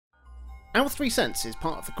Our 3 Cents is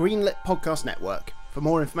part of the Greenlit Podcast Network. For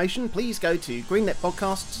more information, please go to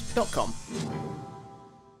greenlitpodcasts.com.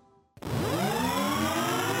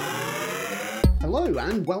 Hello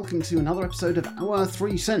and welcome to another episode of Our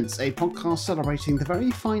 3 Cents, a podcast celebrating the very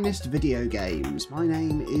finest video games. My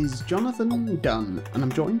name is Jonathan Dunn and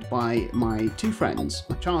I'm joined by my two friends,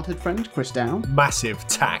 my childhood friend Chris Dow. Massive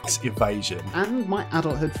tax evasion. And my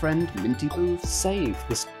adulthood friend Minty. Save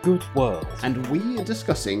this good world. And we are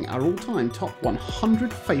discussing our all-time top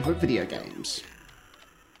 100 favourite video games.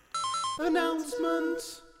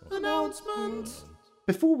 Announcement!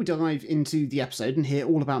 Before we dive into the episode and hear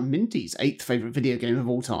all about Minty's 8th favourite video game of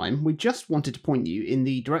all time, we just wanted to point you in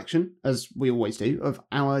the direction, as we always do, of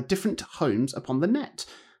our different homes upon the net.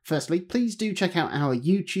 Firstly, please do check out our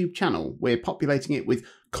YouTube channel. We're populating it with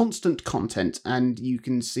constant content, and you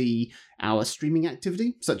can see our streaming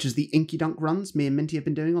activity, such as the Inky Dunk runs me and Minty have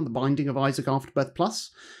been doing on the Binding of Isaac Afterbirth Plus.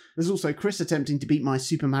 There's also Chris attempting to beat my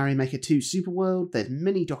Super Mario Maker 2 Superworld. There's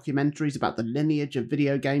many documentaries about the lineage of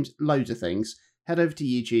video games, loads of things. Head over to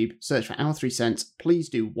YouTube, search for Our 3 Cents. Please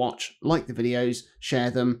do watch, like the videos, share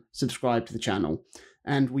them, subscribe to the channel.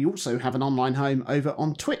 And we also have an online home over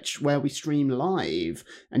on Twitch where we stream live,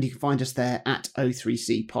 and you can find us there at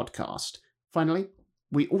O3C Podcast. Finally,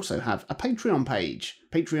 we also have a Patreon page,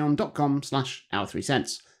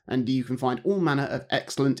 patreon.com/Our3Cents, and you can find all manner of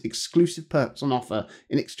excellent exclusive perks on offer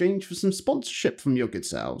in exchange for some sponsorship from your good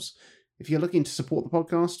selves. If you're looking to support the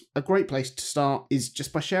podcast, a great place to start is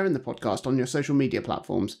just by sharing the podcast on your social media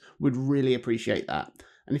platforms. We'd really appreciate that.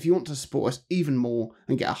 And if you want to support us even more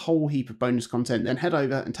and get a whole heap of bonus content, then head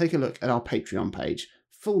over and take a look at our Patreon page.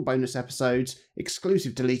 Full bonus episodes,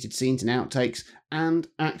 exclusive deleted scenes and outtakes, and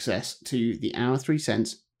access to the Our 3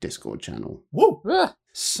 Cents Discord channel. Woo!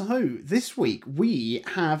 So, this week we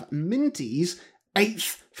have Minty's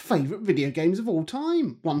 8th favourite video games of all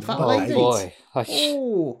time. One fat lady. Boy.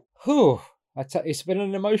 Oh. Whew. It's been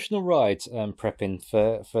an emotional ride prepping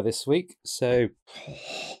for this week, so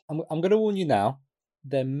I'm going to warn you now,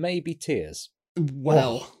 there may be tears.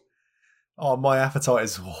 Well. Oh, my appetite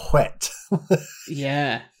is whet.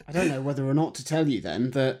 Yeah. I don't know whether or not to tell you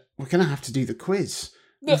then that we're going to have to do the quiz.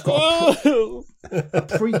 We've got a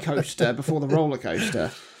pre-coaster before the roller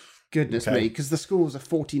coaster. Goodness me, because the scores are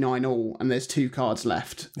 49 all and there's 2 cards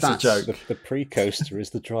left. That's a joke. The pre-coaster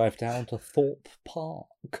is the drive down to Thorpe Park.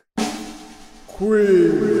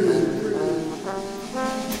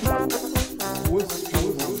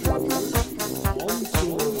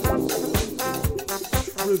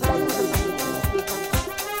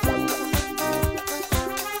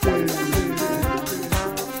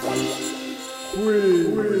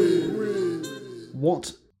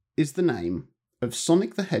 What is the name of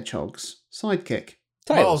Sonic the Hedgehog's sidekick?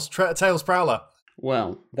 Tails Prowler.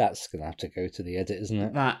 Well, that's going to have to go to the edit, isn't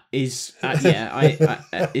it? That is, I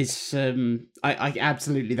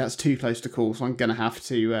absolutely, that's too close to call, so I'm going to have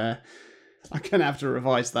to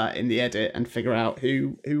revise that in the edit and figure out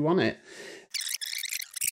who won it.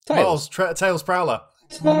 Tails Prowler.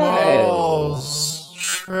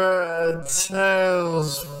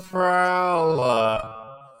 Tails Prowler.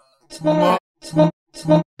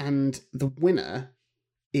 And the winner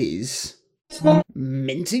is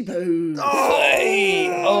Minty Poo.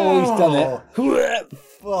 Oh, he's done it.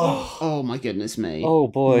 Oh, my goodness me. Oh,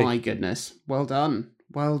 boy. My goodness. Well done.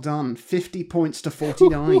 50 points to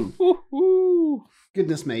 49.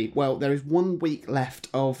 Goodness me. Well, there is 1 week left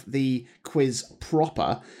of the quiz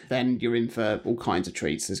proper. Then you're in for all kinds of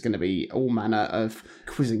treats. There's going to be all manner of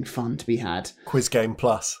quizzing fun to be had. Quiz Game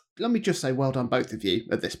Plus. Let me just say well done, both of you,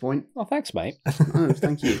 at this point. Oh, thanks, mate. Oh,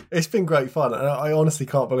 thank you. It's been great fun. And I honestly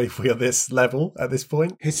can't believe we are this level at this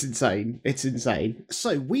point. It's insane.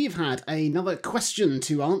 So we've had another question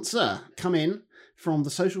to answer come in from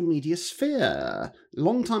the social media sphere.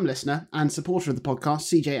 Long-time listener and supporter of the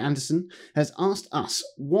podcast, CJ Anderson, has asked us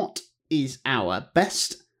what is our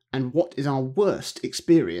best and what is our worst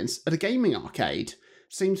experience at a gaming arcade.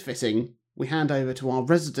 Seems fitting we hand over to our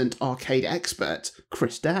resident arcade expert,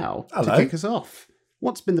 Chris Dow, to kick us off.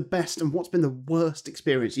 What's been the best and what's been the worst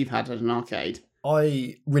experience you've had at an arcade?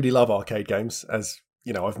 I really love arcade games, as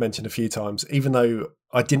you know, I've mentioned a few times, even though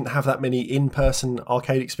I didn't have that many in-person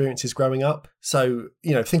arcade experiences growing up. So,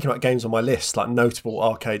 you know, thinking about games on my list, like notable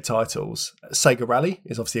arcade titles, Sega Rally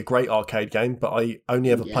is obviously a great arcade game, but I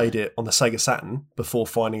only ever played it on the Sega Saturn before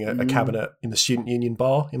finding a cabinet in the Student Union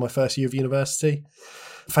bar in my first year of university.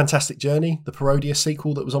 Fantastic Journey, the Parodius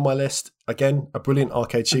sequel that was on my list. Again, a brilliant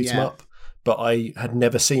arcade shoot-'em-up, but I had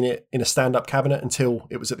never seen it in a stand-up cabinet until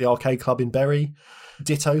it was at the arcade club in Bury.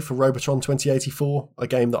 Ditto for Robotron 2084, a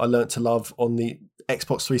game that I learnt to love on the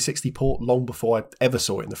Xbox 360 port long before I ever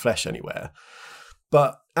saw it in the flesh anywhere.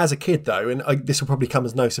 But as a kid, though, and this will probably come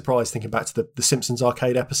as no surprise thinking back to the Simpsons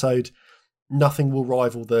arcade episode, nothing will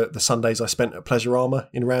rival the Sundays I spent at Pleasurama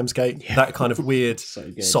in Ramsgate. Yeah. That kind of weird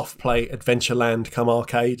soft play Adventureland come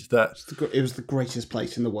arcade. It was the greatest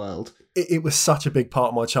place in the world. It was such a big part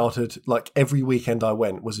of my childhood. Like every weekend I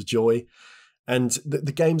went was a joy. And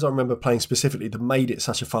the games I remember playing specifically that made it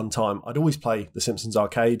such a fun time, I'd always play the Simpsons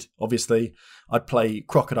arcade, obviously. I'd play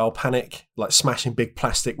Crocodile Panic, like smashing big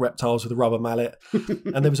plastic reptiles with a rubber mallet.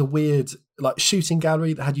 And there was a weird like shooting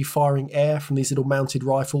gallery that had you firing air from these little mounted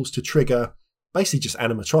rifles to trigger basically just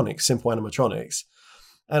animatronics, simple animatronics.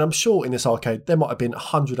 And I'm sure in this arcade there might have been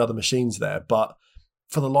 100 other machines there, but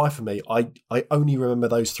for the life of me, I only remember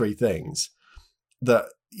those three things that...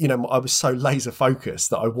 You know, I was so laser focused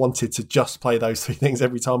that I wanted to just play those three things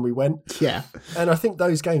every time we went. Yeah. And I think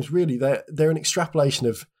those games really, they're an extrapolation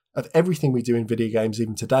of everything we do in video games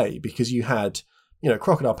even today, because you had, you know,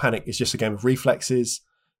 Crocodile Panic is just a game of reflexes.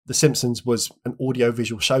 The Simpsons was an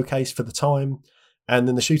audio-visual showcase for the time. And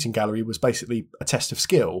then the shooting gallery was basically a test of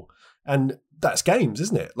skill. And that's games,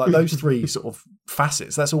 isn't it? Like those three sort of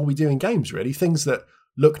facets, that's all we do in games, really. Things that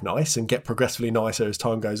look nice and get progressively nicer as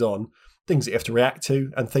time goes on. Things that you have to react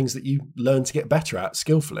to and things that you learn to get better at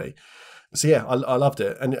skillfully. So yeah, I loved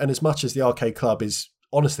it. And as much as the arcade club is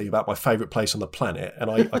honestly about my favourite place on the planet,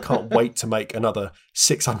 and I can't wait to make another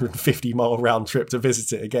 650-mile round trip to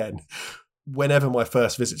visit it again, whenever my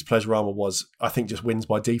first visit to Pleasurama was, I think just wins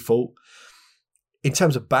by default. In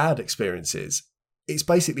terms of bad experiences,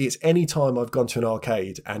 it's any time I've gone to an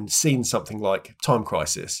arcade and seen something like Time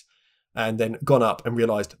Crisis, and then gone up and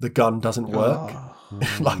realised the gun doesn't work.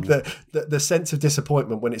 Like the sense of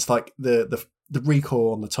disappointment when it's like the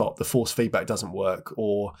recoil on the top, the force feedback doesn't work,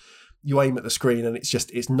 or you aim at the screen and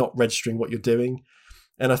it's not registering what you're doing.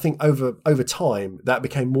 And I think over time that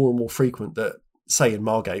became more and more frequent that, say in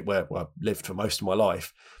Margate, where I lived for most of my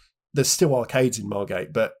life, there's still arcades in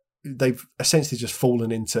Margate, but they've essentially just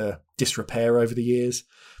fallen into disrepair over the years.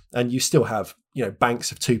 And you still have, you know,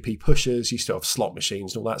 banks of 2p pushers, you still have slot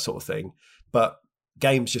machines and all that sort of thing. But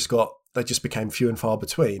games they just became few and far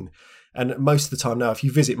between. And most of the time now, if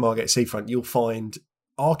you visit Margate Seafront, you'll find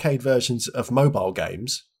arcade versions of mobile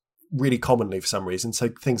games really commonly for some reason. So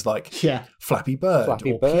things like Flappy Bird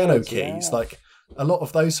Piano Keys, like a lot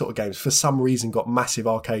of those sort of games for some reason got massive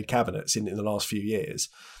arcade cabinets in the last few years.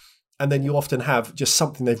 And then you often have just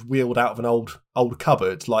something they've wheeled out of an old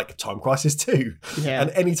cupboard, like Time Crisis 2. Yeah. And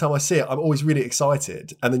anytime I see it, I'm always really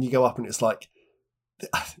excited. And then you go up and it's like,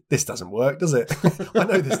 this doesn't work, does it? I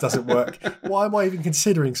know this doesn't work. Why am I even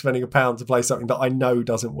considering spending £1 to play something that I know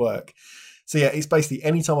doesn't work? So yeah, it's basically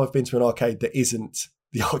any time I've been to an arcade that isn't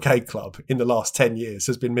the arcade club in the last 10 years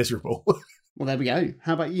has been miserable. Well, there we go.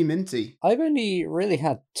 How about you, Minty? I've only really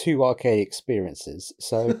had 2 arcade experiences,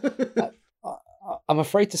 so... I'm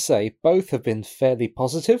afraid to say both have been fairly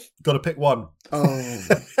positive. Got to pick one. Oh.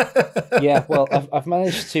 Yeah, well, I've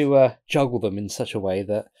managed to juggle them in such a way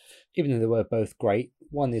that even though they were both great,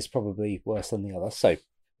 one is probably worse than the other. So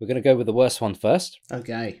we're going to go with the worst one first.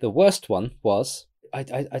 Okay. The worst one was, I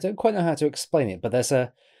don't quite know how to explain it, but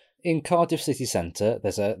in Cardiff City Centre,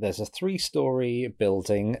 there's a 3-storey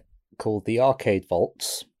building called the Arcade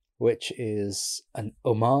Vaults, which is an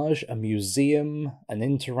homage, a museum, an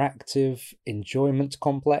interactive enjoyment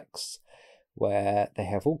complex where they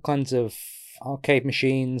have all kinds of arcade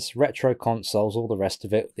machines, retro consoles, all the rest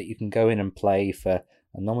of it that you can go in and play for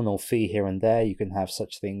a nominal fee here and there. You can have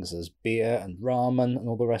such things as beer and ramen and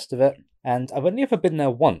all the rest of it. And I've only ever been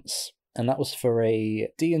there once, and that was for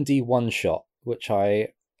a D&D one-shot, which I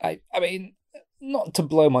mean, not to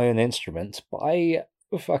blow my own instrument, but I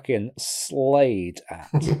fucking slayed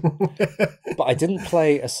at. But I didn't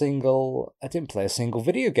play a single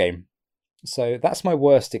video game. So that's my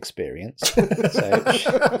worst experience. So,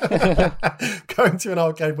 going to an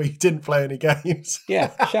arcade where you didn't play any games.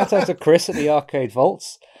 Yeah, shout out to Chris at the Arcade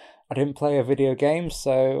Vaults. I didn't play a video game,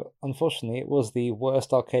 so unfortunately it was the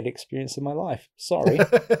worst arcade experience of my life. Sorry.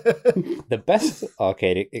 The best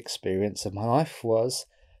arcade experience of my life was...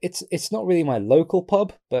 It's not really my local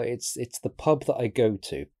pub, but it's the pub that I go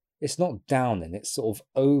to. It's not down in, it's sort of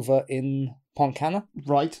over in Pontcanna.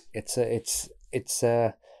 Right. It's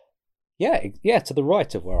to the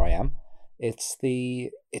right of where I am. It's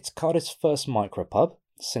Cardiff's first micro pub,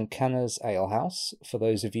 St Canna's Ale House. For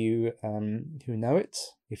those of you who know it,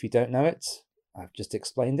 if you don't know it, I've just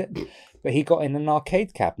explained it. But he got in an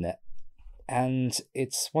arcade cabinet, and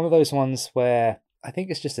it's one of those ones where I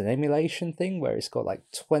think it's just an emulation thing where it's got like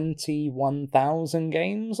 21,000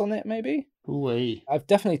 games on it, maybe. Ooh-wee. I've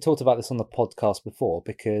definitely talked about this on the podcast before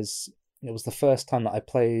because it was the first time that I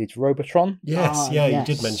played Robotron. Yes, Ah, yeah, yes.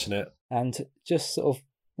 you did mention it. And just sort of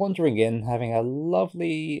wandering in, having a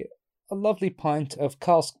lovely pint of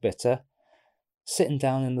cask bitter, sitting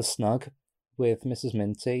down in the snug with Mrs.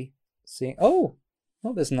 Minty, seeing, oh,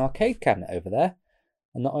 there's an arcade cabinet over there.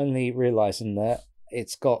 And not only realising that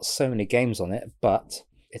it's got so many games on it, but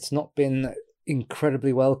it's not been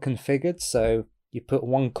incredibly well configured, so you put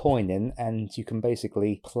one coin in and you can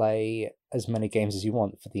basically play as many games as you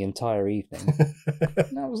want for the entire evening.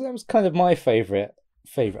 that was kind of my favourite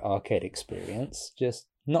arcade experience. Just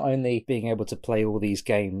not only being able to play all these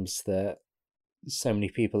games that so many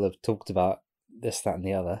people have talked about, this, that, and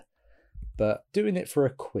the other, but doing it for a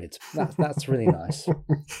quid. That's really nice.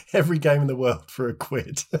 Every game in the world for a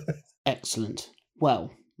quid. Excellent.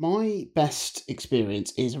 Well, my best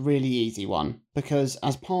experience is a really easy one, because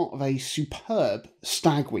as part of a superb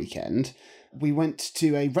stag weekend, we went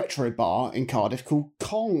to a retro bar in Cardiff called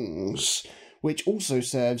Kong's, which also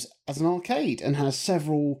serves as an arcade and has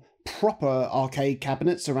several proper arcade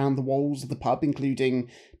cabinets around the walls of the pub, including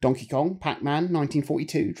Donkey Kong, Pac-Man,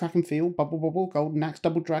 1942, Track and Field, Bubble Bobble, Golden Axe,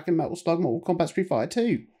 Double Dragon, Metal Slug, Mortal Kombat, Street Fighter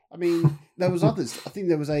 2. I mean, there was others. I think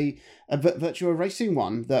there was a Virtua Racing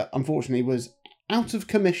one that unfortunately was out of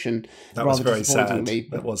commission. That was rather very sad. disappointingly.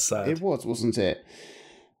 That was sad. It was, wasn't it?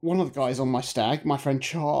 One of the guys on my stag, my friend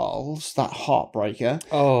Charles, that heartbreaker.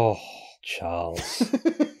 Oh, Charles.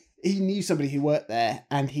 He knew somebody who worked there,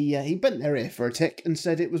 and he bent their ear for a tick and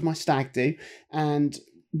said it was my stag do, and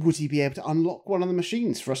would he be able to unlock one of the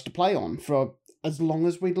machines for us to play on for as long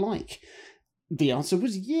as we'd like? The answer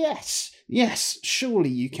was yes. Yes, surely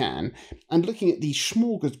you can. And looking at the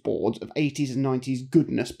smorgasbord of 80s and 90s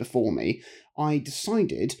goodness before me, I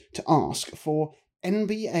decided to ask for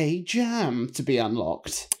NBA Jam to be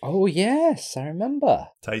unlocked. Oh, yes, I remember.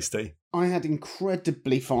 Tasty. I had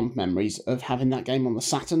incredibly fond memories of having that game on the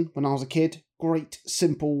Saturn when I was a kid. Great,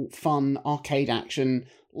 simple, fun, arcade action,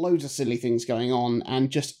 loads of silly things going on,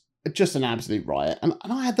 and just an absolute riot. And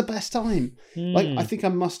I had the best time. Like, I think I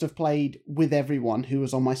must have played with everyone who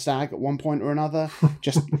was on my stag at one point or another,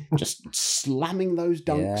 just slamming those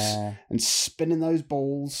dunks and spinning those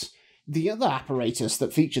balls. The other apparatus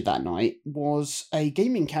that featured that night was a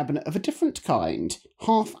gaming cabinet of a different kind,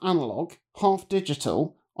 half analogue, half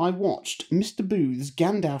digital. I watched Mr. Booth's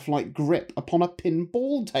Gandalf-like grip upon a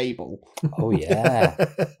pinball table. Oh, yeah.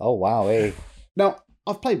 Oh, wow. Eh? Now,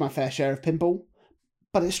 I've played my fair share of pinball,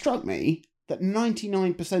 but it struck me that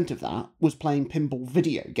 99% of that was playing pinball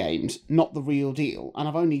video games, not the real deal. And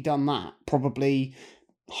I've only done that probably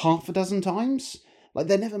half a dozen times. Like,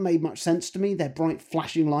 they never made much sense to me. Their bright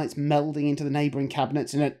flashing lights melding into the neighbouring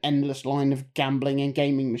cabinets in an endless line of gambling and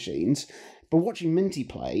gaming machines. But watching Minty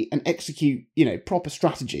play and execute, proper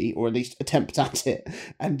strategy, or at least attempt at it,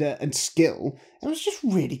 and skill, it was just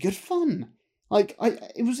really good fun. Like,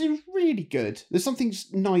 it was really good. There's something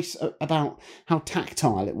nice about how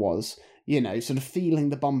tactile it was, sort of feeling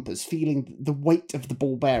the bumpers, feeling the weight of the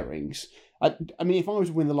ball bearings. I mean, if I was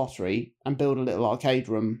to win the lottery and build a little arcade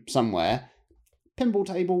room somewhere, pinball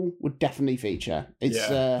table would definitely feature.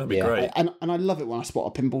 That'd be great. And I love it when I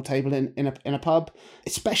spot a pinball table in a pub,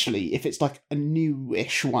 especially if it's like a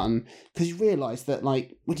newish one, because you realise that,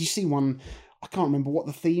 like, when you see one, I can't remember what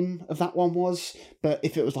the theme of that one was, but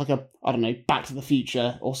if it was like Back to the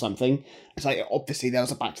Future or something, it's like, obviously there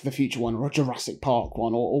was a Back to the Future one or a Jurassic Park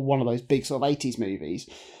one or one of those big sort of 80s movies.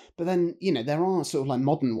 But then, there are sort of like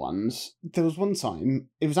modern ones. There was one time,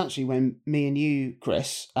 it was actually when me and you,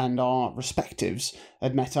 Chris, and our respectives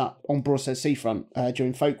had met up on Broadstairs Seafront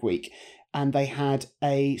during Folk Week, and they had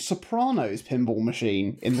a Sopranos pinball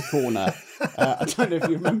machine in the corner. I don't know if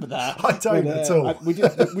you remember that. I don't at all. We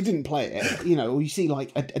didn't play it. You see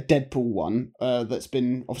like a Deadpool one that's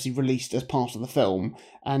been obviously released as part of the film,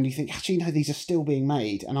 and you think, actually, no, these are still being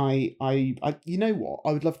made. And I you know what?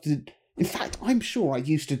 I would love to... In fact, I'm sure I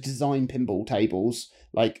used to design pinball tables,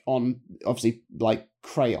 like on, obviously, like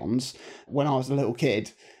crayons, when I was a little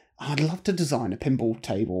kid. I'd love to design a pinball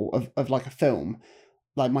table of like a film.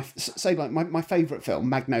 Like, my favourite film,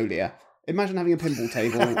 Magnolia. Imagine having a pinball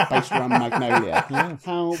table based around Magnolia. Yeah.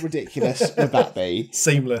 How ridiculous would that be?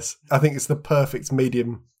 Seamless. I think it's the perfect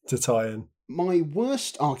medium to tie in. My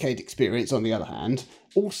worst arcade experience, on the other hand,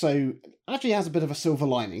 also actually has a bit of a silver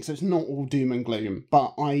lining, so it's not all doom and gloom,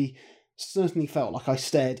 but I certainly felt like I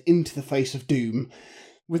stared into the face of doom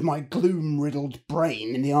with my gloom-riddled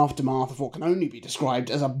brain in the aftermath of what can only be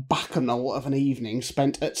described as a bacchanal of an evening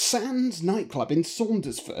spent at Sands nightclub in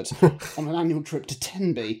Saundersfoot on an annual trip to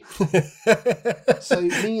Tenby. So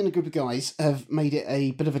me and a group of guys have made it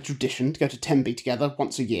a bit of a tradition to go to Tenby together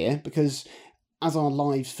once a year, because as our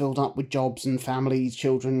lives filled up with jobs and families,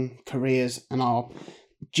 children, careers, and our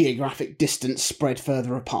geographic distance spread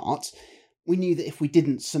further apart, we knew that if we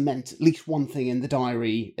didn't cement at least one thing in the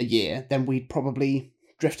diary a year, then we'd probably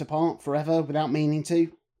drift apart forever without meaning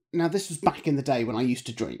to. Now, this was back in the day when I used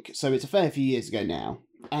to drink, so it's a fair few years ago now,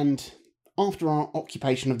 and after our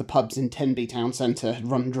occupation of the pubs in Tenby town centre had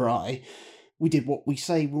run dry, we did what we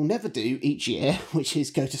say we'll never do each year, which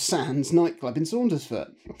is go to Sands nightclub in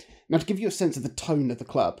Saundersfoot. Now, to give you a sense of the tone of the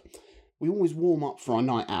club, we always warm up for our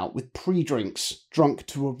night out with pre-drinks drunk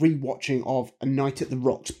to a re-watching of A Night at the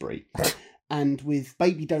Roxbury. And with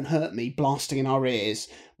Baby Don't Hurt Me blasting in our ears,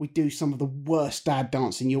 we do some of the worst dad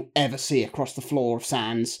dancing you'll ever see across the floor of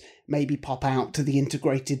Sands, maybe pop out to the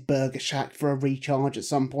integrated burger shack for a recharge at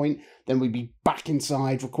some point, then we'd be back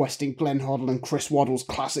inside requesting Glenn Hoddle and Chris Waddle's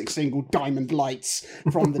classic single Diamond Lights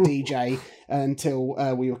from the DJ until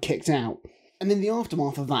we were kicked out. And in the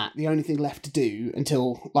aftermath of that, the only thing left to do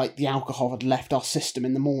until the alcohol had left our system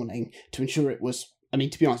in the morning to ensure it was,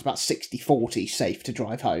 to be honest, about 60-40 safe to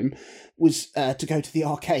drive home, was to go to the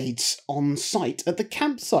arcades on site at the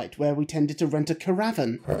campsite where we tended to rent a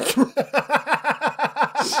caravan.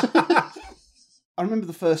 I remember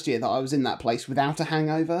the first year that I was in that place without a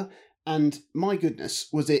hangover, and my goodness,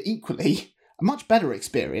 was it equally a much better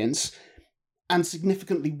experience and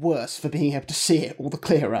significantly worse for being able to see it all the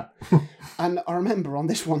clearer. And I remember on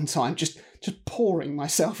this one time just pouring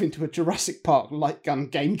myself into a Jurassic Park light gun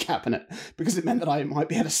game cabinet because it meant that I might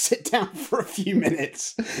be able to sit down for a few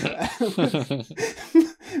minutes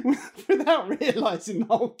without realising the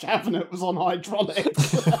whole cabinet was on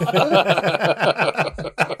hydraulics.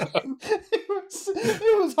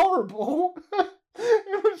 It was horrible.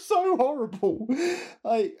 It was so horrible.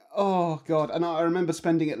 Oh God. And I remember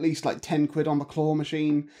spending at least 10 quid on the claw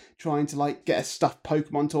machine trying to get a stuffed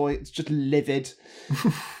Pokemon toy. It's just livid.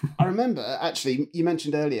 I remember, actually, you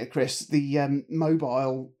mentioned earlier, Chris, the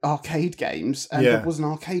mobile arcade games, and there was an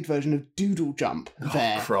arcade version of Doodle Jump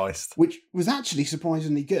there. Oh, Christ. Which was actually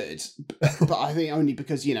surprisingly good, but I think only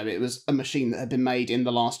because, it was a machine that had been made in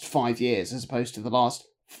the last 5 years as opposed to the last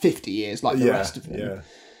 50 years like the rest of them. Yeah.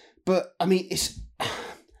 But,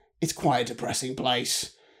 it's quite a depressing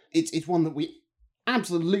place. It's one that we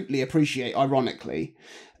absolutely appreciate, ironically.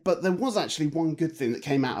 But there was actually one good thing that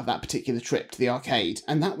came out of that particular trip to the arcade,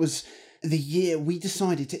 and that was the year we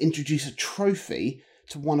decided to introduce a trophy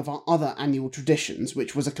to one of our other annual traditions,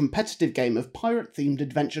 which was a competitive game of pirate-themed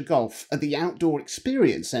adventure golf at the Outdoor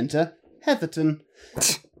Experience Centre, Heatherton.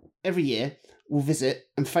 Every year, we'll visit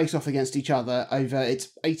and face off against each other over its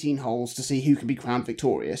 18 holes to see who can be crowned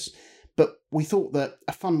victorious. But we thought that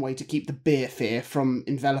a fun way to keep the beer fear from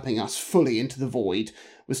enveloping us fully into the void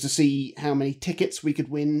was to see how many tickets we could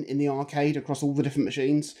win in the arcade across all the different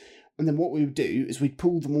machines. And then what we would do is we'd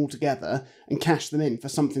pool them all together and cash them in for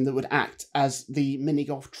something that would act as the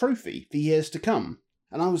mini-golf trophy for years to come.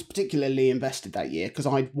 And I was particularly invested that year because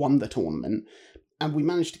I'd won the tournament, and we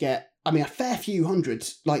managed to get a fair few hundred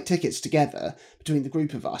tickets together between the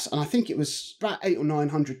group of us, and I think it was about 800 or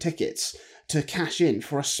 900 tickets to cash in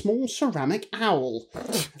for a small ceramic owl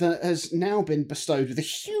that has now been bestowed with a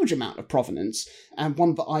huge amount of provenance, and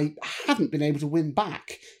one that I haven't been able to win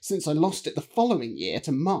back since I lost it the following year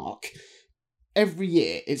to Mark. Every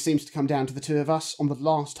year it seems to come down to the two of us on the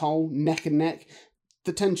last hole, neck and neck.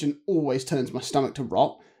 The tension always turns my stomach to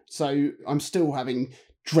rot, so I'm still having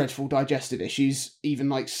dreadful digestive issues,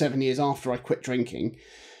 even 7 years after I quit drinking.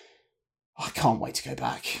 I can't wait to go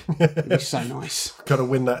back. It'll be so nice. Got to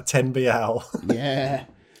win that 10B owl. Yeah.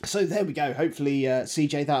 So there we go. Hopefully,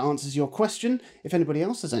 CJ, that answers your question. If anybody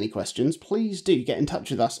else has any questions, please do get in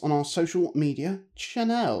touch with us on our social media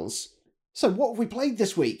channels. So what have we played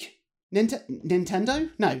this week? Nintendo?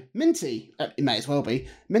 No, Minty. It may as well be.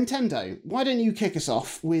 Nintendo. Why don't you kick us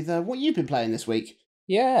off with what you've been playing this week?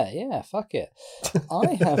 Yeah, fuck it.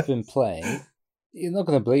 I have been playing, you're not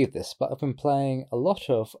going to believe this, but I've been playing a lot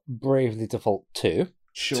of Bravely Default 2.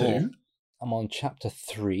 Sure. I'm on chapter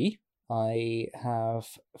 3. I have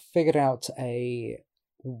figured out a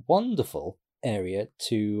wonderful area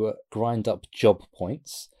to grind up job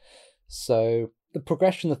points. So the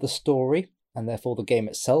progression of the story, and therefore the game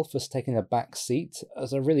itself, has taken a back seat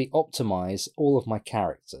as I really optimise all of my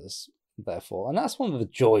characters, therefore. And that's one of the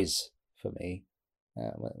joys for me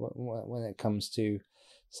when it comes to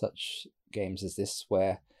such games as this,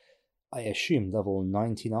 where I assume level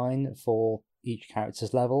 99 for each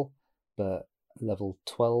character's level, but level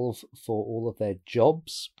 12 for all of their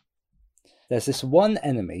jobs. There's this one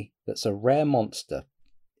enemy that's a rare monster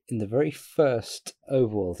in the very first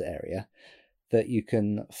overworld area that you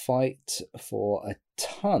can fight for a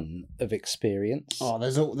ton of experience. Oh,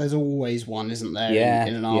 there's always one, isn't there, Yeah,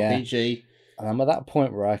 in an yeah. RPG? And I'm at that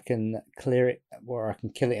point where I can clear it, where I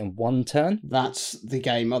can kill it in one turn. That's the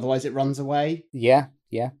game. Otherwise, it runs away. Yeah.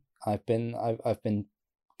 I've been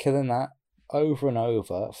killing that over and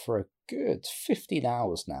over for a good 15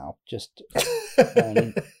 hours now. Just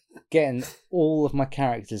getting all of my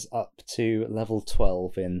characters up to level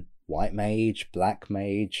 12 in White Mage, Black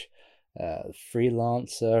Mage,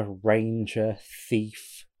 Freelancer, Ranger,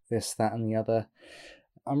 Thief, this, that, and the other.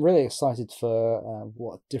 I'm really excited for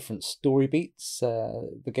what different story beats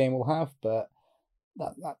the game will have, but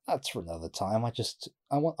that's for another time.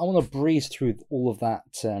 I want to breeze through all of that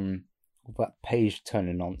page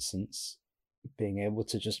turner nonsense, being able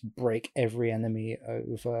to just break every enemy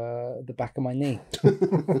over the back of my knee.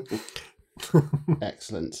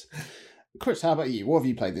 Excellent. Chris, how about you? What have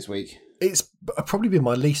you played this week? It's probably been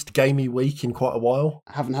my least gamey week in quite a while.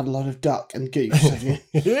 I haven't had a lot of duck and goose, have you?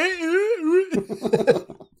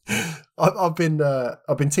 I've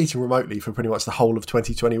been teaching remotely for pretty much the whole of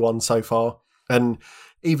 2021 so far, and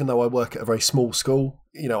even though I work at a very small school,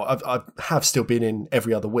 I have still been in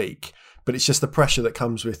every other week, but it's just the pressure that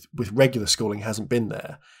comes with regular schooling hasn't been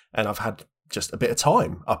there, and I've had just a bit of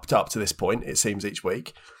time up to this point, it seems, each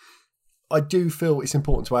week. I do feel it's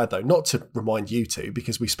important to add, though, not to remind you two,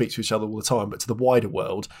 because we speak to each other all the time, but to the wider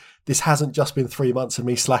world, this hasn't just been 3 months of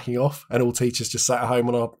me slacking off and all teachers just sat at home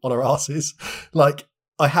on our asses. Like,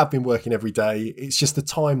 I have been working every day. It's just the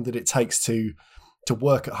time that it takes to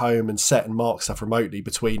work at home and set and mark stuff remotely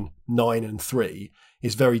between 9 and 3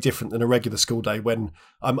 is very different than a regular school day when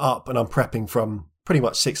I'm up and I'm prepping from pretty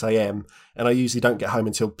much 6 a.m. and I usually don't get home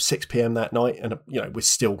until 6 p.m. that night, and with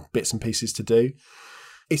still bits and pieces to do.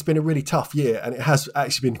 It's been a really tough year, and it has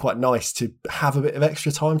actually been quite nice to have a bit of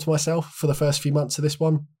extra time to myself for the first few months of this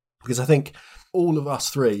one, because I think all of us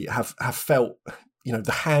three have felt,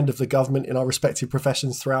 the hand of the government in our respective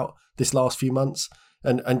professions throughout this last few months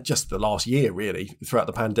and just the last year, really, throughout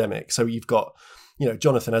the pandemic. So you've got,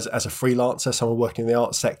 Jonathan as a freelancer, someone working in the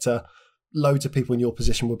arts sector. Loads of people in your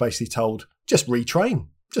position were basically told, just retrain.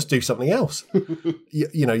 Just do something else.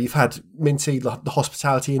 You've had Minty, the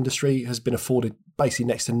hospitality industry has been afforded basically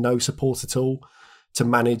next to no support at all to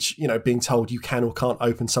manage, being told you can or can't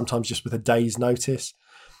open sometimes just with a day's notice.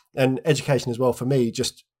 And education as well, for me,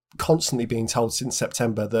 just constantly being told since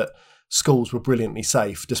September that schools were brilliantly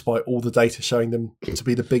safe, despite all the data showing them to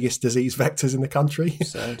be the biggest disease vectors in the country.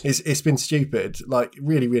 It's been stupid, like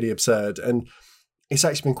really, really absurd. And it's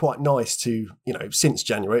actually been quite nice to, since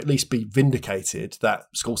January, at least be vindicated that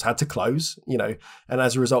schools had to close, and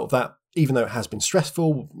as a result of that, even though it has been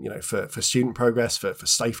stressful, for student progress, for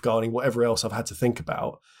safeguarding, whatever else I've had to think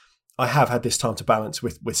about, I have had this time to balance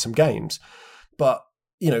with some games. But,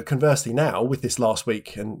 conversely now, with this last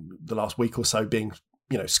week and the last week or so being,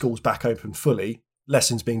 schools back open fully,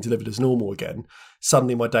 lessons being delivered as normal again,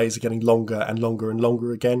 suddenly my days are getting longer and longer and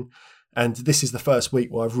longer again. And this is the first week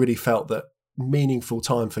where I've really felt that meaningful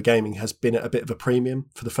time for gaming has been at a bit of a premium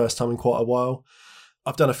for the first time in quite a while.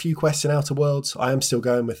 I've done a few quests in Outer Worlds. I am still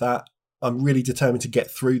going with that. I'm really determined to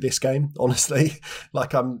get through this game, honestly.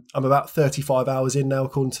 Like I'm about 35 hours in now,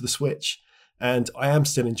 according to the Switch, and I am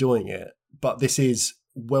still enjoying it. But this is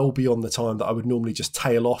well beyond the time that I would normally just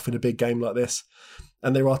tail off in a big game like this.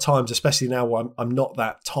 And there are times, especially now where I'm not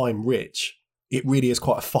that time rich, it really is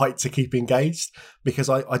quite a fight to keep engaged, because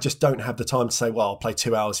I just don't have the time to say, well, I'll play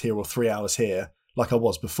 2 hours here or 3 hours here like I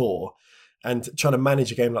was before. And trying to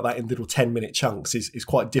manage a game like that in little 10-minute chunks is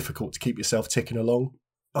quite difficult to keep yourself ticking along.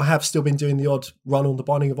 I have still been doing the odd run on the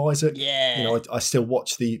Binding of Isaac. Yeah. I still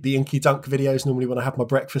watch the Inky Dunk videos normally when I have my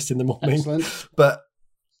breakfast in the morning. Excellent. But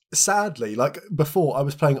sadly, like before, I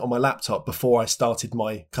was playing it on my laptop before I started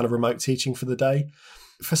my kind of remote teaching for the day.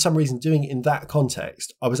 For some reason, doing it in that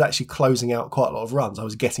context, I was actually closing out quite a lot of runs. I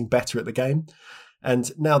was getting better at the game.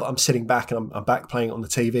 And now that I'm sitting back and I'm back playing it on the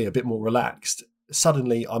TV a bit more relaxed,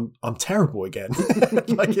 suddenly I'm terrible again.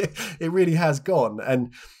 Like it really has gone.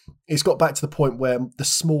 And it's got back to the point where the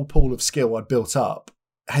small pool of skill I'd built up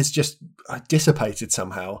has just dissipated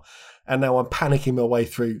somehow. And now I'm panicking my way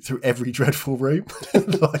through every dreadful room,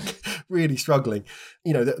 like really struggling.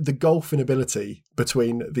 The golf inability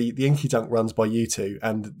between the Inky Dunk runs by you two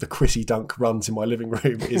and the Chrissy Dunk runs in my living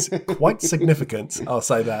room is quite significant. I'll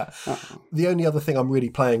say that. The only other thing I'm really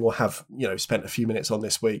playing or have, spent a few minutes on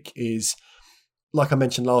this week is, like I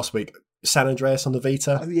mentioned last week, San Andreas on the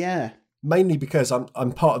Vita. Oh, yeah. Mainly because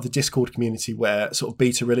I'm part of the Discord community where sort of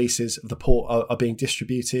beta releases of the port are being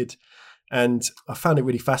distributed. And I found it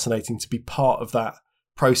really fascinating to be part of that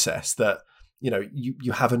process that,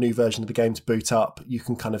 you have a new version of the game to boot up. You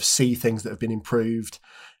can kind of see things that have been improved.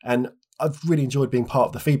 And I've really enjoyed being part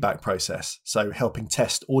of the feedback process. So helping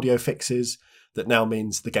test audio fixes. That now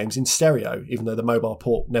means the game's in stereo, even though the mobile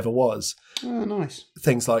port never was. Oh, nice.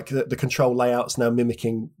 Things like the control layouts now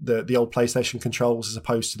mimicking the old PlayStation controls as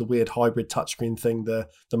opposed to the weird hybrid touchscreen thing the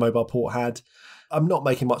mobile port had. I'm not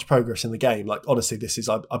making much progress in the game. Like, honestly, this is,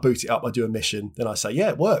 I boot it up, I do a mission, then I say,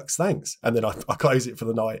 yeah, it works, thanks. And then I close it for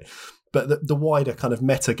the night. But the wider kind of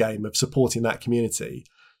meta game of supporting that community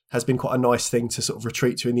has been quite a nice thing to sort of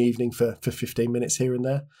retreat to in the evening for 15 minutes here and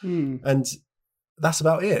there. And that's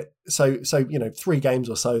about it. So 3 games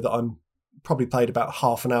or so that I'm probably played about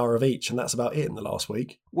half an hour of each, and that's about it in the last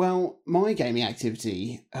week. Well, my gaming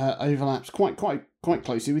activity overlaps quite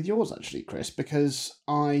closely with yours, actually, Chris, because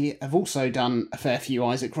I have also done a fair few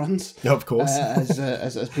Isaac runs. Of course.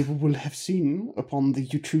 as people will have seen upon the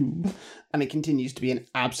YouTube, and it continues to be an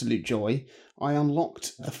absolute joy. I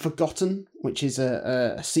unlocked the Forgotten, which is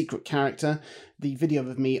a secret character. The video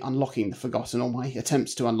of me unlocking the Forgotten, or my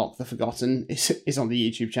attempts to unlock the Forgotten, is on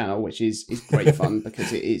the YouTube channel, which is great fun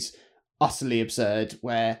because it is utterly absurd,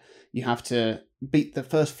 where you have to beat the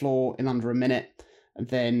first floor in under a minute, and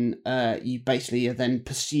then you basically are then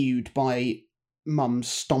pursued by Mum's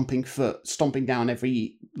stomping down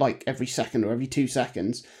every second or every 2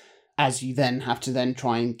 seconds, as you then have to then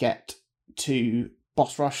try and get to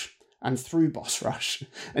boss rush and through boss rush.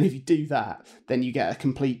 And if you do that, then you get a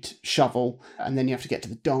complete shovel, and then you have to get to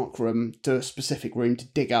the dark room, to a specific room to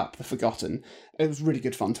dig up the Forgotten. It was really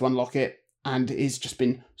good fun to unlock it, and it's just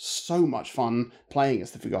been so much fun playing as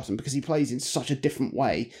the Forgotten because he plays in such a different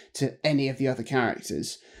way to any of the other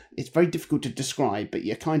characters. It's very difficult to describe, but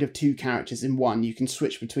you're kind of 2 characters in one. You can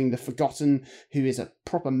switch between the Forgotten, who is a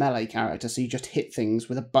proper melee character, so you just hit things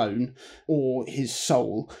with a bone, or his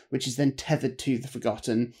soul, which is then tethered to the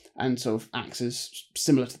Forgotten and sort of acts as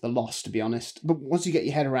similar to the Lost, to be honest. But once you get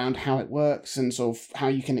your head around how it works and sort of how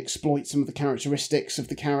you can exploit some of the characteristics of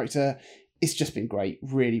the character, it's just been great,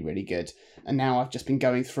 really, really good. And now I've just been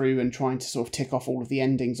going through and trying to sort of tick off all of the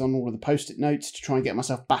endings on all of the post-it notes to try and get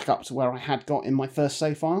myself back up to where I had got in my first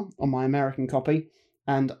save file on my American copy.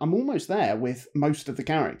 And I'm almost there with most of the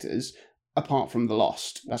characters, apart from the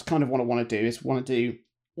Lost. That's kind of what I want to do, is want to do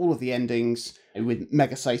all of the endings with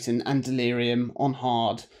Mega Satan and Delirium on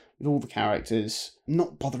hard, with all the characters,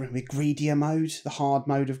 not bothering with greedier mode, the hard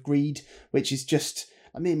mode of greed, which is just,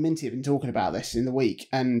 me and Minty have been talking about this in the week,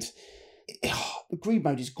 and greed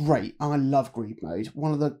mode is great. I love greed mode.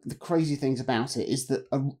 One of the crazy things about it is that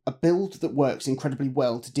a build that works incredibly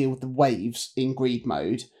well to deal with the waves in greed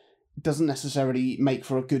mode doesn't necessarily make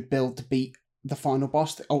for a good build to beat the final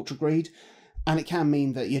boss, the Ultra Greed, and it can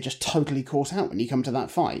mean that you're just totally caught out when you come to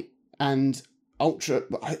that fight. And Ultra,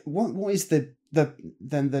 what is the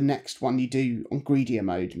next one you do on greedier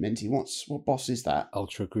mode, Minty? What boss is that?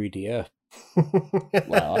 Ultra Greedier.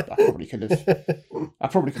 Well, I probably could have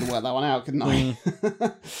worked that one out, couldn't I?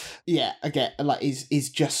 Yeah, again, like is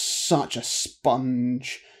just such a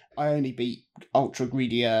sponge. I only beat Ultra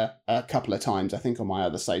Greedier a couple of times, I think, on my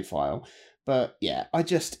other save file. But yeah,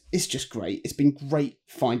 it's just great. It's been great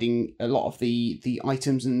finding a lot of the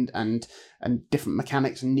items and different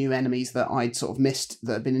mechanics and new enemies that I'd sort of missed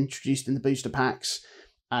that have been introduced in the booster packs.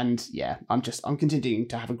 And yeah, I'm continuing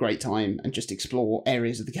to have a great time and just explore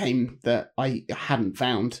areas of the game that I hadn't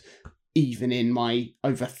found even in my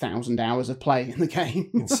over 1,000 hours of play in the game.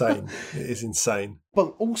 Insane. It is insane.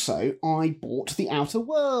 But also, I bought The Outer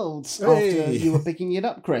Worlds Hey. after you were picking it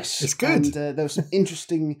up, Chris. It's good. And there was some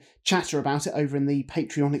interesting chatter about it over in the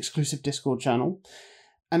Patreon exclusive Discord channel.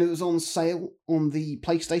 And it was on sale on the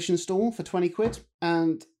PlayStation Store for 20 quid.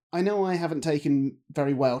 And I know I haven't taken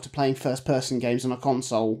very well to playing first-person games on a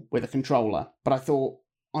console with a controller, but I thought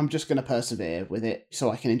I'm just going to persevere with it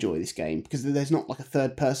so I can enjoy this game, because there's not like a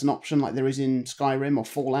third-person option like there is in Skyrim or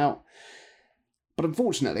Fallout. But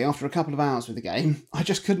unfortunately, after a couple of hours with the game, I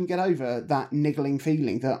just couldn't get over that niggling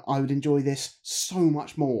feeling that I would enjoy this so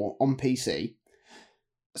much more on PC.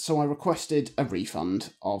 So I requested a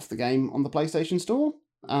refund of the game on the PlayStation Store,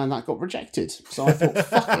 and that got rejected. So I thought,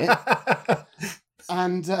 fuck it.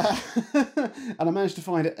 And and I managed to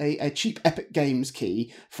find a cheap Epic Games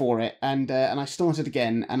key for it, and I started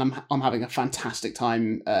again, and I'm having a fantastic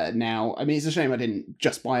time now. I mean, it's a shame I didn't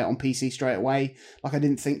just buy it on PC straight away. Like, I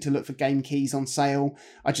didn't think to look for game keys on sale.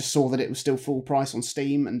 I just saw that it was still full price on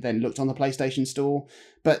Steam, and then looked on the PlayStation Store.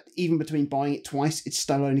 But even between buying it twice, it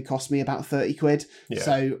still only cost me about 30 quid. Yeah.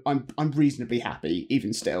 So I'm reasonably happy,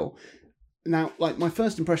 even still. Now, like, my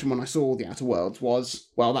first impression when I saw The Outer Worlds was,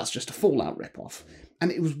 well, that's just a Fallout ripoff.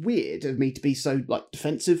 And it was weird of me to be so, like,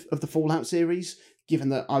 defensive of the Fallout series, given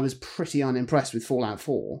that I was pretty unimpressed with Fallout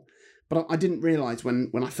 4. But I didn't realise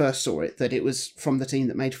when I first saw it that it was from the team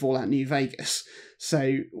that made Fallout New Vegas.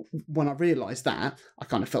 So when I realised that, I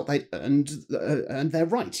kind of felt they'd earned their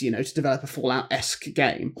right, to develop a Fallout-esque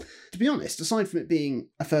game. To be honest, aside from it being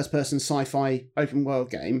a first-person sci-fi open-world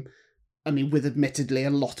game, I mean, with admittedly a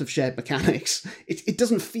lot of shared mechanics, it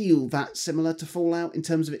doesn't feel that similar to Fallout in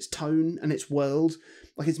terms of its tone and its world.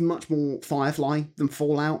 Like, it's much more Firefly than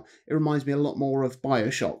Fallout. It reminds me a lot more of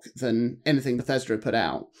BioShock than anything Bethesda put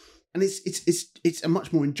out. And it's a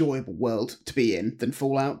much more enjoyable world to be in than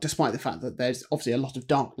Fallout, despite the fact that there's obviously a lot of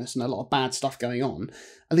darkness and a lot of bad stuff going on.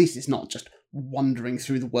 At least it's not just wandering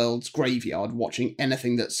through the world's graveyard watching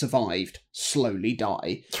anything that survived slowly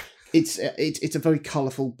die. It's a very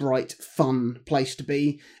colourful, bright, fun place to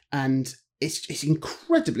be, and it's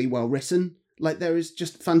incredibly well written. Like, there is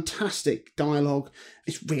just fantastic dialogue.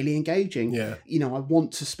 It's really engaging. Yeah. I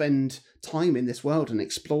want to spend time in this world and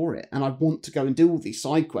explore it, and I want to go and do all these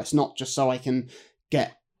side quests, not just so I can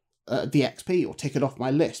get the XP or tick it off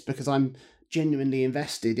my list, because I'm genuinely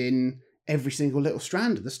invested in every single little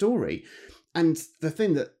strand of the story. And the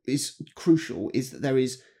thing that is crucial is that there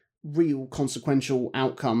is real consequential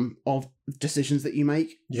outcome of decisions that you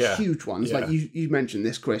make. Yeah. Huge ones. Yeah. Like you mentioned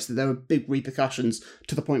this, Chris, that there were big repercussions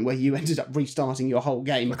to the point where you ended up restarting your whole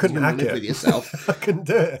game. I couldn't hack it with yourself. I couldn't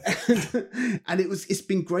do it. And it's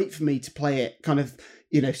been great for me to play it kind of,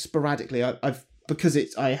 sporadically.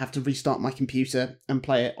 Because I have to restart my computer and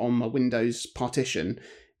play it on my Windows partition.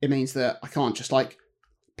 It means that I can't just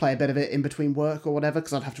play a bit of it in between work or whatever,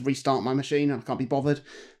 because I'd have to restart my machine and I can't be bothered.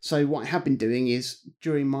 So what I have been doing is,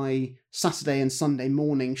 during my Saturday and Sunday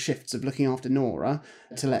morning shifts of looking after Nora,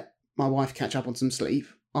 to let my wife catch up on some sleep,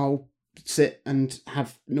 I'll sit and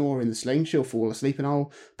have Nora in the sling, she'll fall asleep, and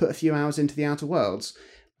I'll put a few hours into the Outer Worlds.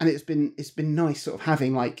 And it's been nice sort of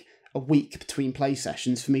having a week between play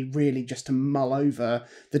sessions for me, really just to mull over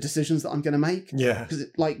the decisions that I'm going to make. Yeah. Because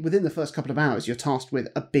within the first couple of hours, you're tasked with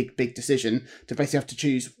a big decision to basically have to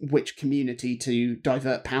choose which community to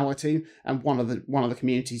divert power to, and one of the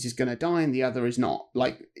communities is going to die and the other is not.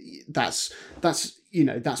 That's what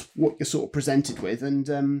you're sort of presented with,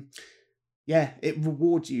 and it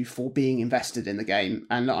rewards you for being invested in the game.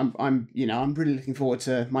 And I'm really looking forward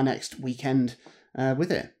to my next weekend with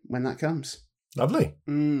it when that comes. Lovely.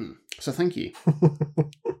 So thank you.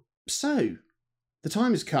 So, the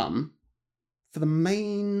time has come for the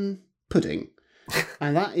main pudding,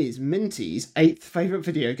 and that is Minty's 8th favourite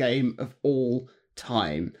video game of all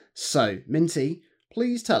time. So, Minty,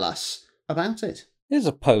 please tell us about it. Here's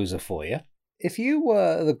a poser for you. If you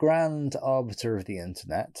were the grand arbiter of the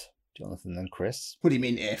internet, Jonathan and Chris... What do you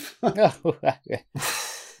mean, if?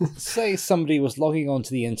 Say somebody was logging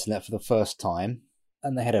onto the internet for the first time,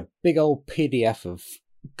 and they had a big old PDF of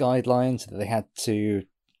guidelines that they had to,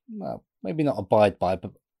 well, maybe not abide by,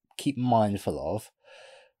 but keep mindful of.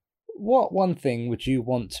 What one thing would you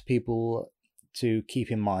want people to keep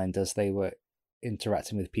in mind as they were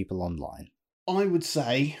interacting with people online? I would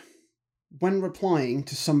say, when replying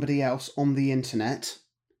to somebody else on the internet,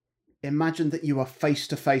 imagine that you are face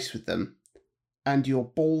to face with them, and your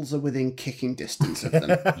balls are within kicking distance of them.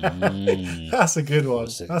 That's a good one.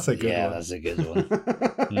 That's a good one. Yeah, that's a good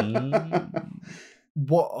one.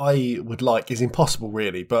 What I would like is impossible,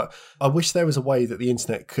 really, but I wish there was a way that the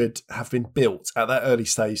internet could have been built at that early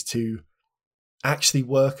stage to actually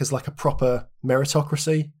work as a proper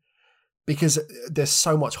meritocracy, because there's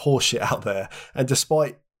so much horseshit out there. And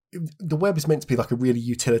despite the web is meant to be a really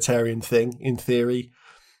utilitarian thing in theory,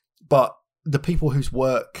 but the people whose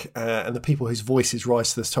work and the people whose voices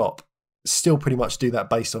rise to the top still pretty much do that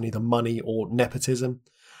based on either money or nepotism.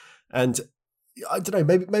 And I don't know,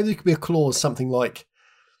 maybe there could be a clause, something like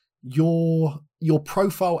your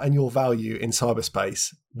profile and your value in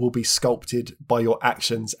cyberspace will be sculpted by your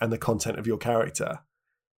actions and the content of your character.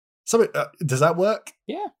 So does that work?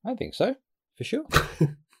 Yeah, I think so, for sure.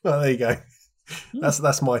 Well, there you go.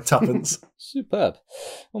 That's my tuppence. Superb.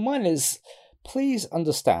 Well, mine is, please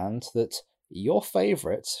understand that your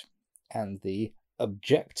favourite and the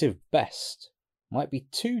objective best might be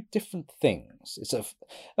two different things. It's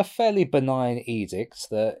a fairly benign edict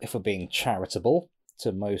that, if we're being charitable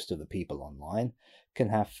to most of the people online, can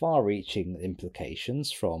have far-reaching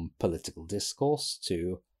implications, from political discourse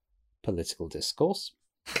to political discourse.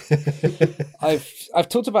 I've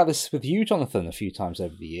talked about this with you, Jonathan, a few times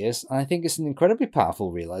over the years, and I think it's an incredibly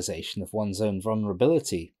powerful realisation of one's own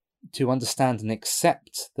vulnerability to understand and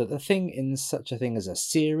accept that the thing in such a thing as a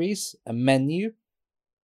series, a menu,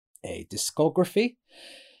 a discography,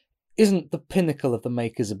 isn't the pinnacle of the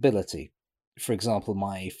maker's ability. For example,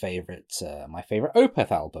 my favourite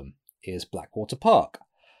Opeth album is Blackwater Park.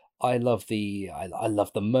 I love the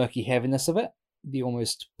murky heaviness of it, the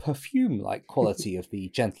almost perfume-like quality of the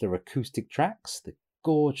gentler acoustic tracks, the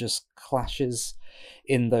gorgeous clashes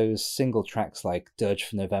in those single tracks like Dirge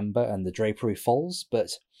for November and The Drapery Falls,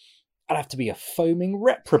 but I'd have to be a foaming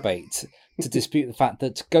reprobate to dispute the fact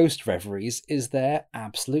that Ghost Reveries is their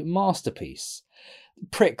absolute masterpiece.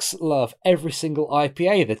 Pricks love every single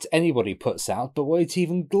IPA that anybody puts out, but won't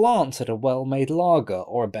even glance at a well-made lager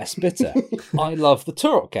or a best bitter. I love the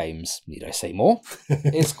Turok games. Need I say more?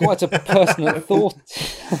 It's quite a pertinent thought.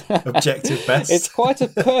 Objective best. It's quite a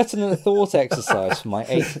pertinent thought exercise for my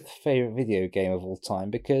 8th favourite video game of all time,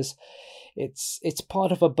 because it's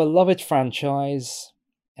part of a beloved franchise,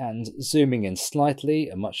 and zooming in slightly,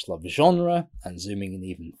 a much-loved genre, and zooming in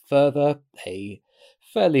even further, a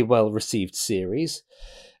fairly well-received series.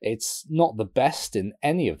 It's not the best in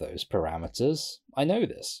any of those parameters. I know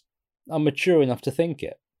this. I'm mature enough to think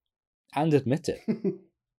it. And admit it.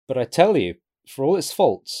 But I tell you, for all its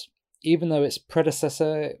faults, even though its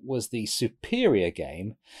predecessor was the superior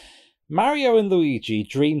game, Mario and Luigi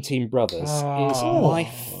Dream Team Brothers is my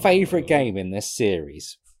favourite game in this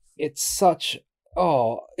series. It's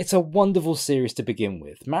it's a wonderful series to begin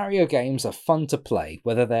with. Mario games are fun to play,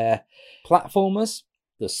 whether they're platformers,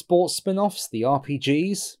 the sports spin-offs, the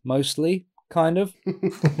RPGs, mostly, kind of.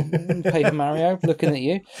 Paper Mario, looking at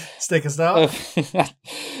you. Stick a star.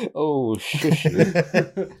 Oh, shush you.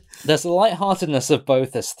 There's a lightheartedness of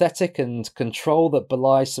both aesthetic and control that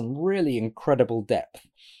belies some really incredible depth.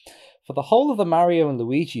 For the whole of the Mario and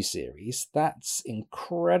Luigi series, that's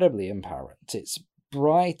incredibly apparent. It's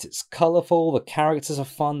bright, it's colourful, the characters are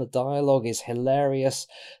fun, the dialogue is hilarious,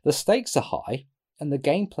 the stakes are high, and the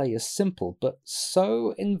gameplay is simple but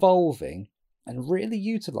so involving and really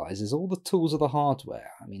utilises all the tools of the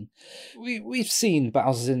hardware. I mean, we've seen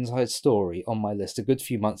Bowser's Inside Story on my list a good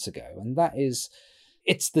few months ago, and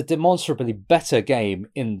it's the demonstrably better game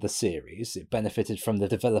in the series. It benefited from the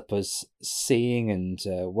developers seeing and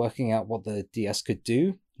working out what the DS could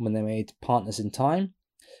do when they made Partners in Time,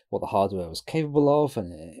 what the hardware was capable of,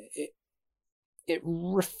 and it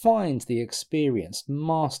refined the experience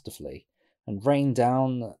masterfully and rained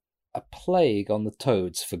down a plague on the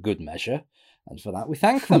Toads for good measure, and for that we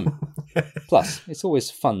thank them. Plus, it's always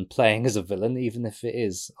fun playing as a villain, even if it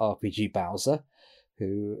is RPG Bowser,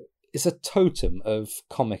 who is a totem of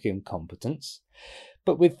comic incompetence.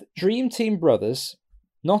 But with Dream Team Brothers,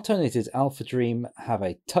 not only did Alpha Dream have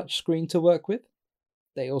a touchscreen to work with,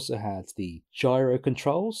 they also had the gyro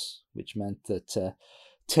controls, which meant that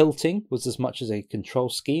tilting was as much as a control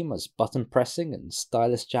scheme as button pressing and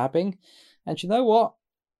stylus jabbing. And you know what?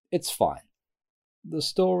 It's fine. The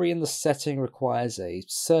story and the setting requires a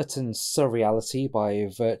certain surreality by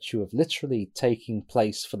virtue of literally taking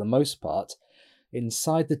place, for the most part,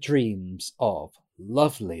 inside the dreams of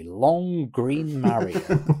lovely long green Mario,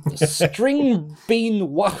 the string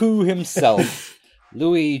bean wahoo himself,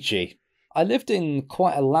 Luigi. I lived in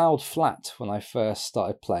quite a loud flat when I first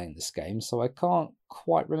started playing this game, so I can't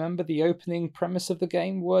quite remember the opening premise of the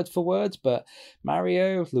game word for word, but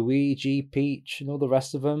Mario, Luigi, Peach, and all the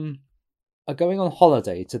rest of them are going on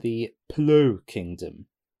holiday to the Plo Kingdom.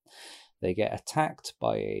 They get attacked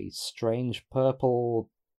by a strange purple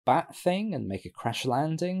bat thing and make a crash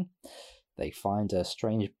landing. They find a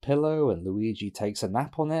strange pillow and Luigi takes a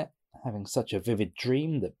nap on it, having such a vivid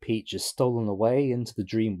dream that Peach is stolen away into the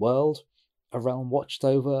dream world, a realm watched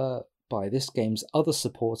over by this game's other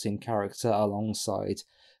supporting character alongside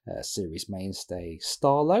series mainstay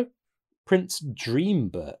Starlo, Prince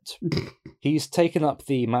Dreambert. He's taken up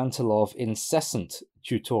the mantle of incessant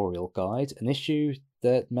tutorial guide, an issue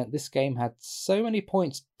that meant this game had so many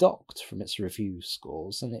points docked from its review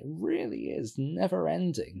scores, and it really is never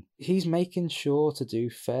ending. He's making sure to do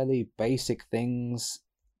fairly basic things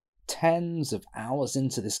tens of hours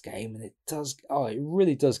into this game, and it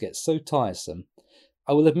really does get so tiresome.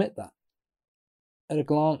 I will admit that. At a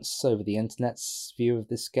glance over the internet's view of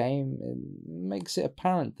this game, it makes it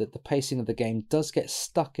apparent that the pacing of the game does get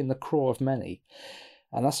stuck in the craw of many,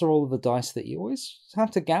 and that's a roll of the dice that you always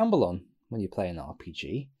have to gamble on when you play an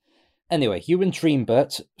RPG. Anyway, you and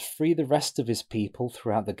Dreambert free the rest of his people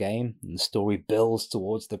throughout the game, and the story builds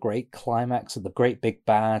towards the great climax of the great big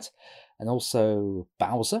bad, and also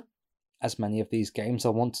Bowser, as many of these games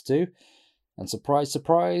are wont to do, and surprise,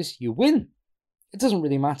 surprise, you win! It doesn't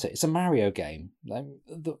really matter, it's a Mario game.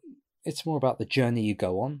 It's more about the journey you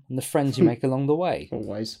go on, and the friends you make along the way.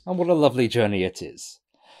 Always. And what a lovely journey it is.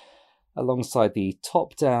 Alongside the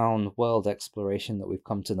top-down world exploration that we've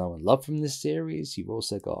come to know and love from this series, you've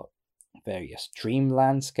also got various dream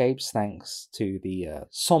landscapes thanks to the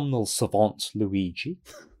somnol savant Luigi.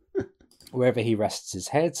 Wherever he rests his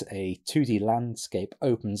head, a 2D landscape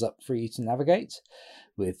opens up for you to navigate,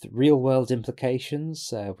 with real-world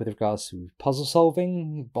implications with regards to puzzle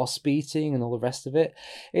solving, boss beating, and all the rest of it.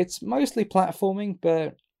 It's mostly platforming,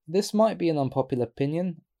 but this might be an unpopular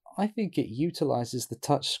opinion. I think it utilises the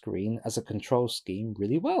touchscreen as a control scheme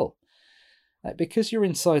really well. Because you're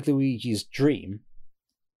inside Luigi's dream,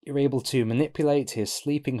 you're able to manipulate his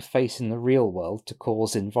sleeping face in the real world to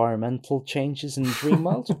cause environmental changes in the dream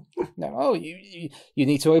world. Now, you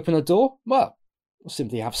need to open a door? Well,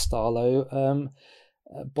 simply have Starlo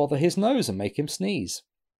bother his nose and make him sneeze.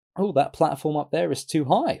 Oh, that platform up there is too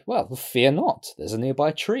high. Well, fear not, there's a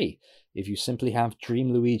nearby tree. If you simply have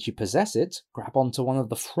Dream Luigi possess it, grab onto one of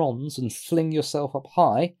the fronds and fling yourself up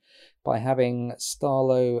high by having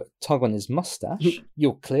Starlo tug on his moustache,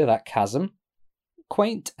 you'll clear that chasm.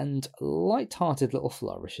 Quaint and light-hearted little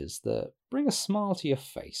flourishes that bring a smile to your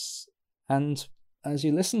face, and as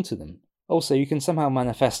you listen to them. Also, you can somehow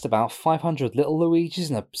manifest about 500 little Luigis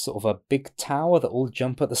in a sort of a big tower that all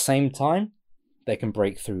jump at the same time. They can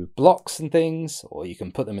break through blocks and things, or you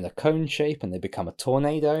can put them in a cone shape and they become a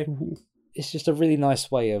tornado. It's just a really nice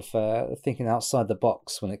way of thinking outside the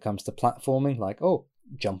box when it comes to platforming, like, oh,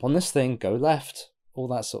 jump on this thing, go left, all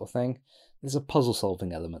that sort of thing. There's a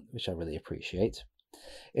puzzle-solving element, which I really appreciate.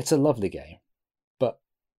 It's a lovely game, but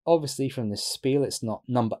obviously from this spiel, it's not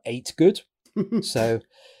number 8 good. So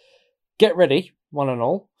get ready, one and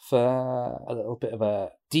all, for a little bit of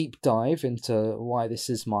a deep dive into why this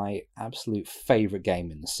is my absolute favourite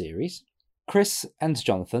game in the series. Chris and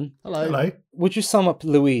Jonathan. Hello. Would you sum up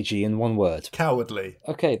Luigi in one word? Cowardly.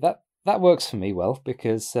 Okay, that works for me well,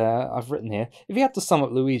 because I've written here, if you had to sum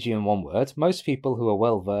up Luigi in one word, most people who are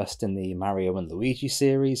well versed in the Mario and Luigi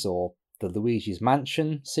series, or the Luigi's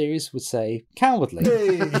Mansion series, would say cowardly.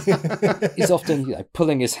 He's often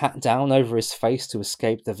pulling his hat down over his face to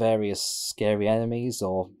escape the various scary enemies,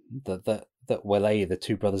 or that waylay the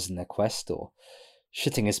two brothers in their quest, or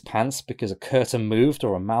shitting his pants because a curtain moved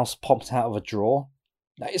or a mouse popped out of a drawer.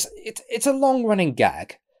 It's a long-running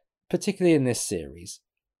gag, particularly in this series,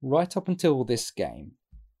 right up until this game.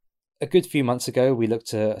 A good few months ago, we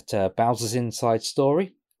looked at Bowser's Inside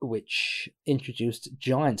Story, which introduced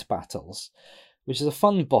giant battles, which is a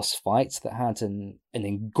fun boss fight that had an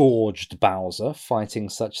engorged Bowser fighting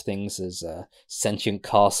such things as sentient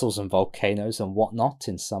castles and volcanoes and whatnot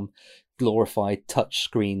in some glorified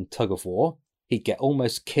touchscreen tug-of-war. He'd get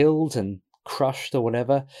almost killed and crushed or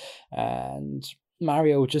whatever, and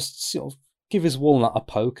Mario would just sort of give his walnut a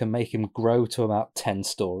poke and make him grow to about 10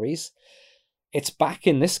 stories. It's back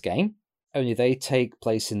in this game, only they take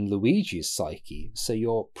place in Luigi's psyche, so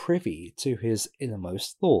you're privy to his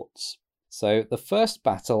innermost thoughts. So the first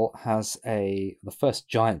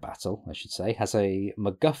giant battle, I should say, has a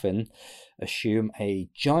MacGuffin assume a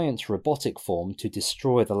giant robotic form to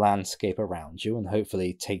destroy the landscape around you and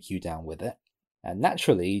hopefully take you down with it. And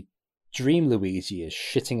naturally, Dream Luigi is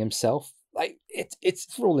shitting himself. It's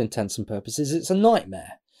for all intents and purposes, it's a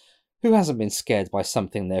nightmare. Who hasn't been scared by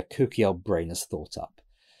something their kooky old brain has thought up?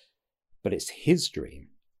 But it's his dream.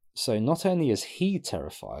 So not only is he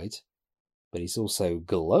terrified, but he's also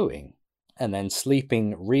glowing. And then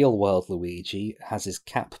sleeping real-world Luigi has his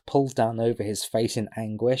cap pulled down over his face in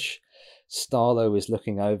anguish. Starlo is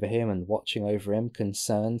looking over him and watching over him,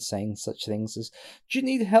 concerned, saying such things as, "Do you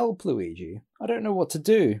need help, Luigi? I don't know what to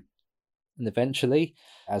do." And eventually,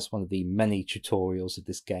 as one of the many tutorials of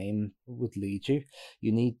this game would lead you,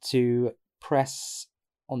 you need to press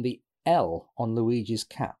on the L on Luigi's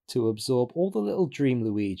cap to absorb all the little Dream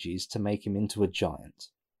Luigis to make him into a giant.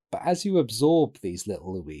 But as you absorb these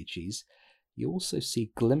little Luigis, you also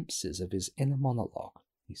see glimpses of his inner monologue.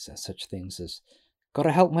 He says such things as,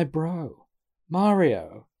 "Gotta help my bro,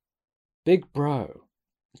 Mario, big bro."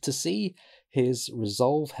 To see his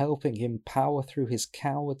resolve helping him power through his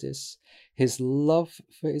cowardice, his love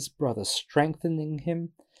for his brother strengthening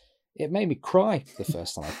him, it made me cry the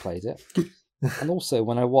first time I played it. And also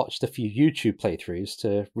when I watched a few YouTube playthroughs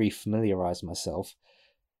to refamiliarize myself,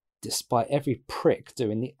 despite every prick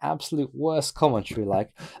doing the absolute worst commentary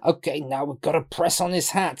like, "Okay, now we've got to press on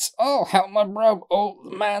his hat. Oh, help my bro. Oh,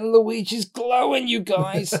 man, Luigi's glowing, you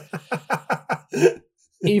guys."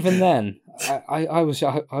 Even then, I was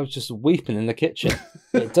just weeping in the kitchen.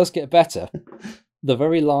 It does get better. The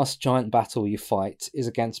very last giant battle you fight is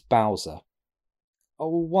against Bowser. A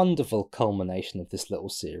wonderful culmination of this little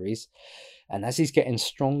series. And as he's getting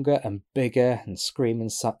stronger and bigger and screaming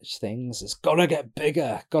such things as, "Gotta get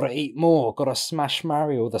bigger, gotta eat more, gotta smash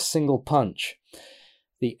Mario with a single punch,"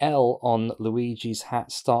 the L on Luigi's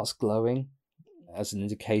hat starts glowing as an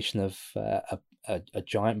indication of a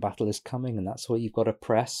giant battle is coming, and that's what you've got to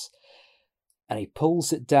press. and he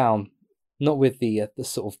pulls it down, not with the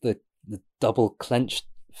sort of the double clenched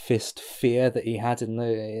fist fear that he had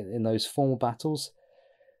in those formal battles,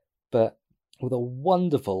 but with a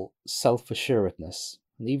wonderful self-assuredness.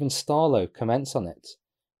 And even Starlo comments on it.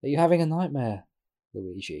 Are you having a nightmare,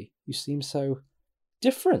 Luigi? You seem so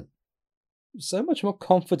different, so much more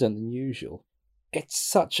confident than usual. It's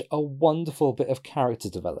such a wonderful bit of character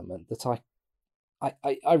development that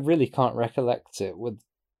I really can't recollect it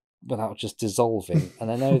without just dissolving.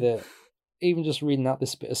 And I know that even just reading out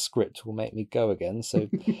this bit of script will make me go again. So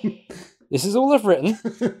this is all I've written.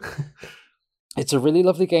 It's a really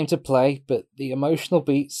lovely game to play, but the emotional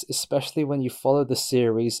beats, especially when you follow the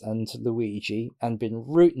series and Luigi and been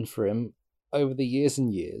rooting for him over the years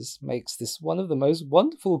and years, makes this one of the most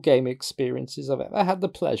wonderful game experiences I've ever had the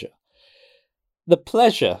pleasure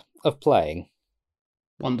of playing.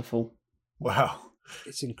 Wonderful. Wow.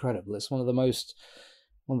 It's incredible. It's one of the most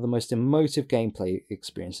emotive gameplay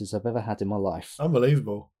experiences I've ever had in my life.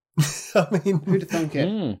 Unbelievable. I mean, who'd have thunk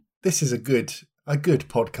it? This is a good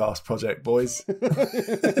podcast project, boys.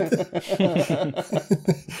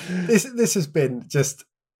 This has been just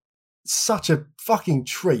such a fucking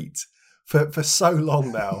treat for so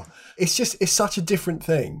long now. It's such a different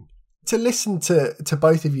thing to listen to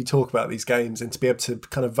both of you talk about these games and to be able to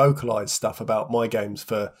kind of vocalize stuff about my games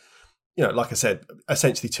for, like I said,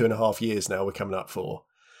 essentially 2.5 years now we're coming up for.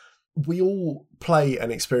 We all play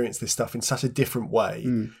and experience this stuff in such a different way.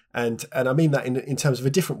 And I mean that in terms of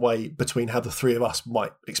a different way between how the three of us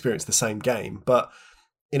might experience the same game, but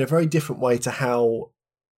in a very different way to how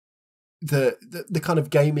the kind of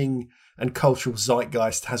gaming and cultural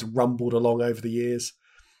zeitgeist has rumbled along over the years.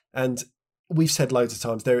 And we've said loads of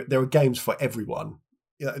times, there are games for everyone.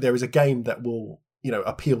 There is a game that will,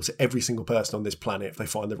 appeal to every single person on this planet if they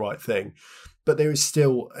find the right thing. But there is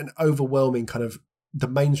still an overwhelming kind of, the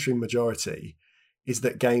mainstream majority is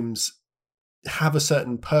that games have a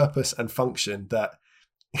certain purpose and function that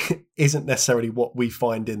isn't necessarily what we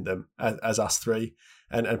find in them as us three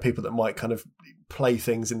and people that might kind of play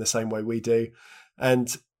things in the same way we do.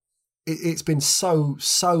 And it's been so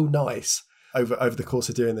nice over the course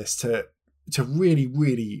of doing this to really,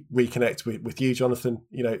 really reconnect with you, Jonathan,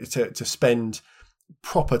 to spend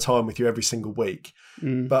proper time with you every single week,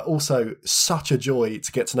 but also such a joy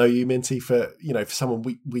to get to know you, Minty, for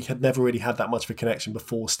someone we had never really had that much of a connection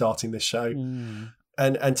before starting this show.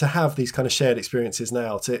 And to have these kind of shared experiences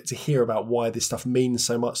now, to hear about why this stuff means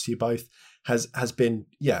so much to you both has been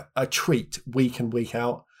a treat week in, week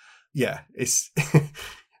out. It's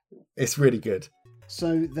it's really good.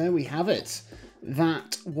 So there we have it.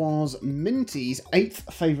 That was Minty's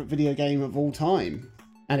 8th favourite video game of all time.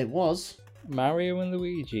 And it was Mario and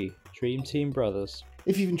Luigi, Dream Team Brothers.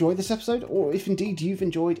 If you've enjoyed this episode, or if indeed you've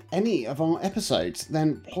enjoyed any of our episodes,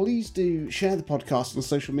 then please do share the podcast on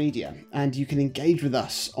social media, and you can engage with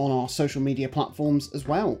us on our social media platforms as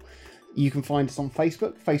well. You can find us on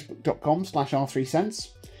Facebook, facebook.com/R3cents.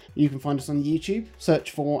 You can find us on YouTube,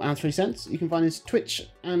 search for R3cents. You can find us Twitch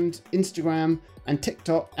and Instagram and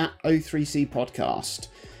TikTok at O3C Podcast.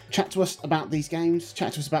 Chat to us about these games,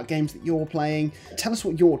 chat to us about games that you're playing. Tell us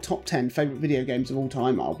what your top 10 favourite video games of all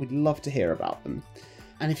time are. We'd love to hear about them.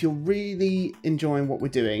 And if you're really enjoying what we're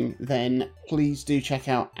doing, then please do check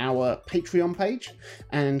out our Patreon page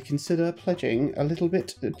and consider pledging a little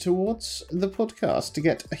bit towards the podcast to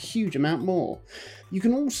get a huge amount more. You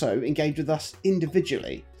can also engage with us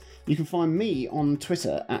individually. You can find me on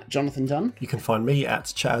Twitter at Jonathan Dunn. You can find me at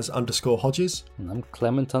Chaz_Hodges. And I'm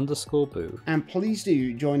Clement_Boo. And please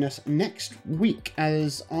do join us next week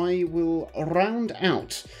as I will round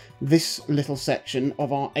out this little section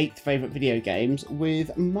of our 8th favourite video games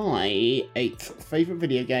with my 8th favourite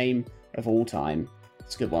video game of all time.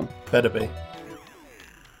 It's a good one. Better be.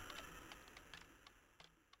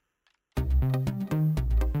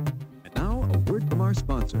 And now a word from our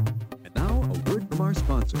sponsor.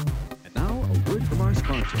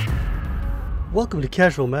 Welcome to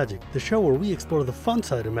Casual Magic, the show where we explore the fun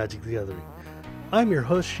side of Magic the Gathering. I'm your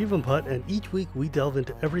host, Shivam Putt, and each week we delve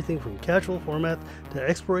into everything from casual format to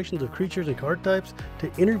explorations of creatures and card types to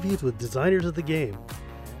interviews with designers of the game.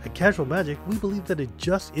 At Casual Magic, we believe that it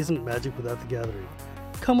just isn't Magic without the Gathering.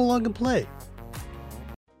 Come along and play!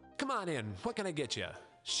 Come on in, what can I get you?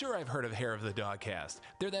 Sure, I've heard of Hair of the Dogcast.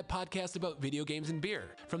 They're that podcast about video games and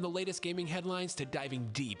beer. From the latest gaming headlines to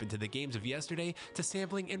diving deep into the games of yesterday to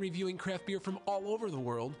sampling and reviewing craft beer from all over the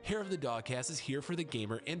world, Hair of the Dogcast is here for the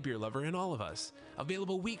gamer and beer lover in all of us.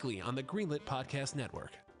 Available weekly on the Greenlit Podcast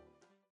Network.